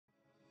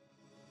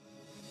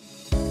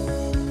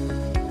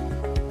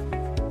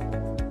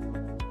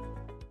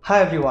Hi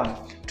everyone,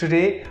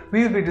 today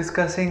we will be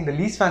discussing the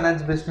lease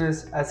finance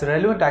business as a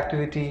relevant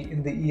activity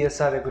in the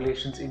ESR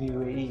regulations in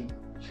UAE.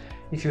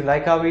 If you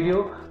like our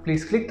video,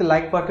 please click the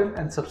like button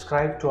and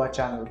subscribe to our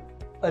channel.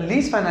 A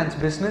lease finance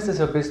business is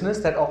a business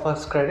that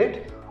offers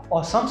credit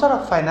or some sort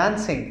of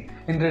financing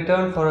in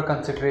return for a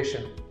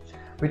consideration,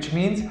 which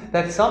means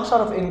that some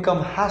sort of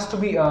income has to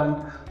be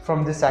earned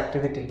from this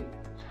activity.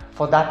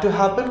 For that to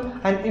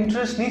happen, an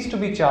interest needs to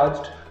be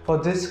charged for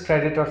this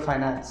credit or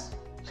finance.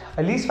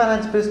 A lease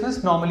finance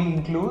business normally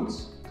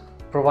includes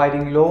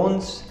providing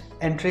loans,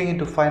 entering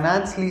into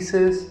finance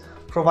leases,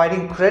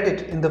 providing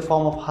credit in the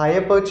form of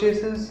hire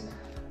purchases,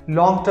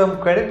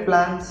 long-term credit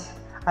plans,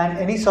 and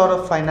any sort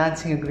of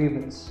financing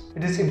agreements.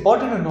 It is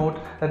important to note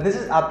that this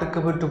is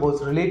applicable to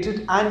both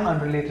related and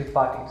unrelated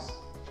parties.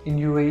 In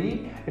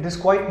UAE, it is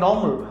quite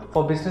normal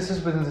for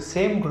businesses within the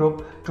same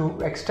group to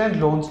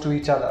extend loans to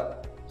each other.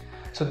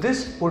 So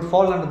this would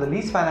fall under the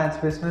lease finance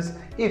business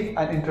if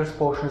an interest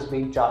portion is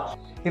being charged.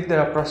 If there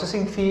are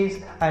processing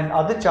fees and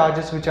other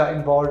charges which are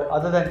involved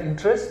other than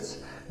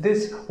interests,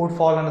 this would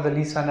fall under the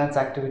lease finance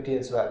activity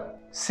as well.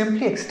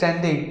 Simply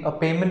extending a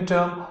payment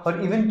term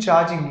or even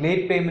charging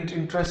late payment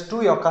interest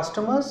to your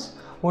customers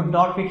would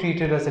not be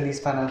treated as a lease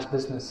finance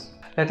business.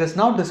 Let us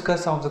now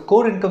discuss some of the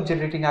core income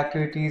generating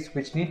activities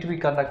which need to be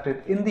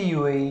conducted in the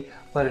UAE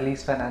for a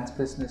lease finance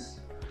business.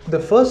 The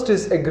first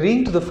is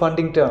agreeing to the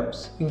funding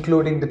terms,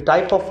 including the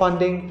type of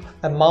funding,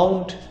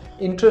 amount,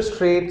 interest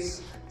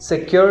rates,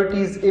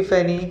 securities if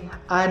any,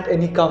 and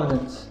any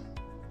covenants.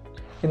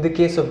 In the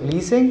case of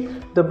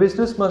leasing, the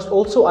business must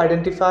also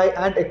identify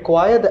and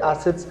acquire the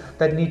assets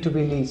that need to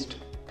be leased.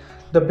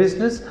 The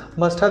business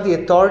must have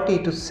the authority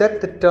to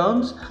set the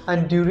terms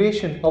and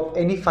duration of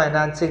any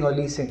financing or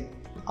leasing.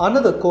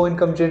 Another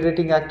co-income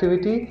generating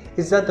activity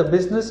is that the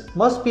business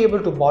must be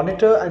able to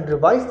monitor and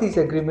revise these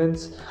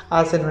agreements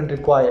as and when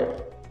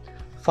required.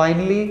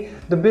 Finally,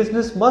 the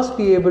business must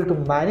be able to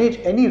manage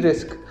any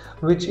risk,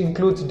 which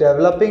includes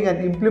developing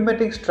and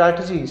implementing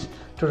strategies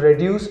to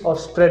reduce or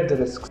spread the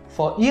risks.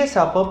 For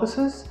ESR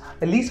purposes,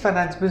 a lease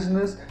finance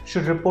business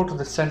should report to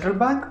the central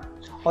bank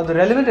or the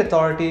relevant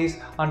authorities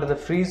under the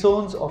free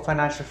zones or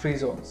financial free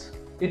zones.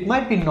 It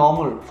might be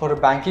normal for a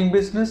banking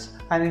business,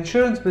 an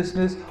insurance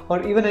business,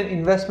 or even an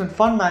investment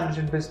fund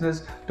management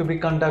business to be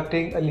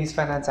conducting a lease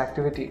finance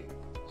activity.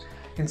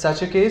 In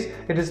such a case,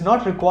 it is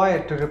not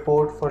required to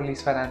report for a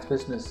lease finance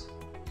business.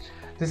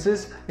 This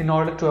is in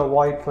order to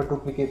avoid for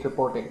duplicate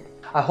reporting.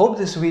 I hope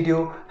this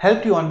video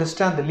helped you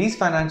understand the lease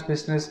finance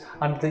business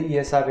under the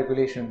ESR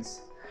regulations.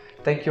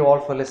 Thank you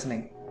all for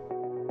listening.